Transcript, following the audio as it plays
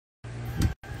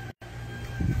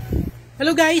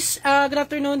Hello guys, good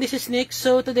afternoon, this is Nick.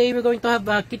 So today we're going to have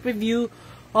a kit review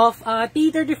of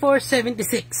T34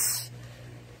 76.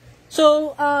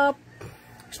 So,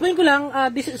 explain ko lang,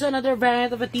 this is another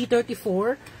variant of a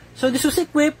T34. So this was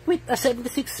equipped with a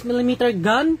 76mm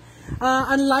gun.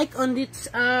 Unlike on this,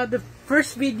 the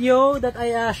first video that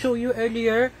I showed you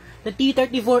earlier, the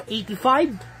T34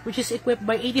 85, which is equipped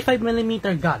by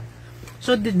 85mm gun.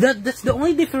 So that's the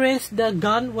only difference. The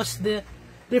gun was the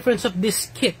difference of this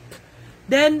kit.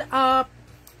 Then,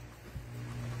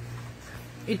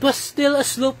 it was still a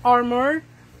slope armor,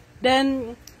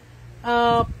 then,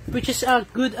 which is a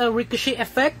good ricochet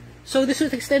effect. So this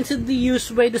was extensively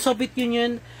used by the Soviet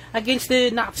Union against the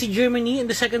Nazi Germany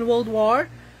in the Second World War.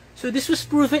 So this was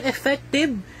proven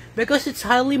effective because it's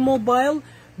highly mobile,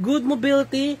 good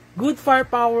mobility, good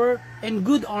firepower, and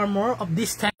good armor of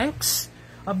these tanks,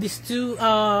 of these two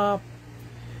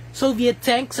Soviet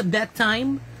tanks of that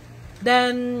time.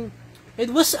 Then it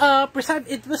was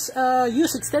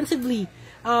used extensively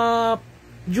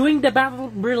during the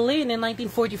Battle of Berlin in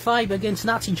 1945 against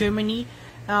Nazi Germany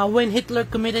when Hitler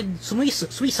committed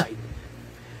suicide.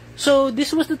 So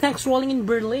this was the tanks rolling in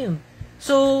Berlin.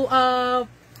 So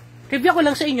review ko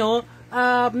lang sa inyo,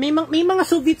 may mga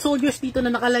Soviet soldiers dito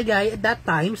na nakalagay at that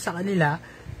time sa kanila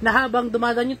na habang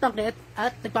dumadaan yung tanke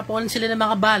at nagpapawalan sila ng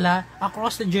mga bala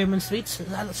across the German streets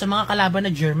sa mga kalaban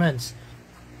na Germans.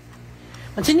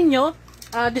 Pansinin nyo,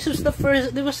 this was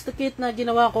the kit na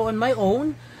ginawa ko on my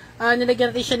own.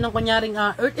 Nilagyan natin siya ng kunyaring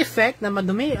earth effect na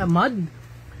madumi, mud.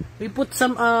 We put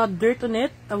some dirt on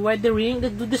it, weathering.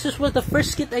 This was the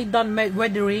first kit I done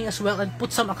weathering as well, and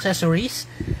put some accessories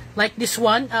like this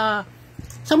one.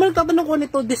 Sa mga nagtatanong ko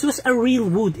nito, this was a real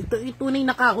wood. Ito tunay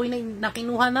na kahoy na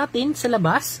kinuha natin sa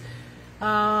labas,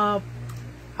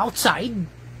 outside.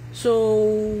 So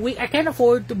I can't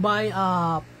afford to buy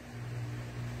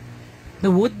the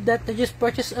wood that I just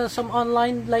purchased some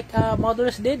online like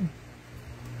modelers did.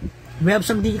 We have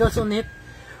some details on it,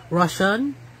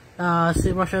 Russian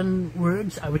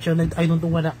words, which I don't know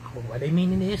what I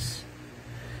mean in this.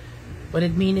 What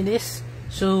it mean in this.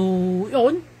 So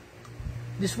yun.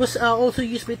 This was also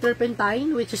used with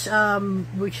turpentine, which is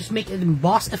make an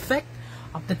embossed effect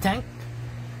of the tank.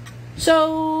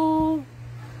 So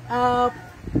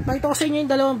pakita ko sa inyo yung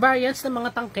dalawang variants ng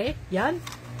mga tangke. Yan.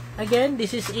 Again,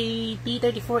 this is a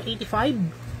T34 85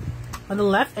 on the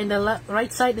left, and the right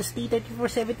side is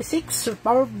T34 76,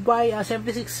 powered by a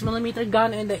 76mm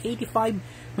gun and the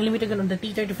 85mm gun on the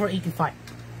T34 85.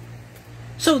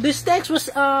 So this text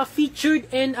was featured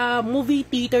in movie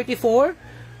T34.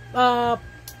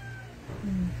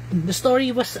 The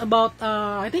story was about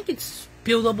I think it's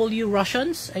POW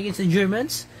Russians against the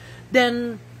Germans.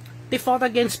 Then they fought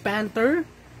against Panther,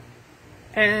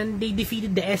 and they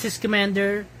defeated the SS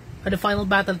commander at the final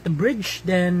battle at the bridge.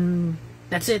 Then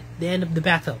that's it, the end of the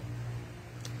battle.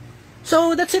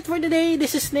 So that's it for today.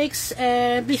 This is Nix,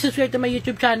 and please subscribe to my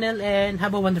YouTube channel and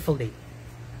have a wonderful day.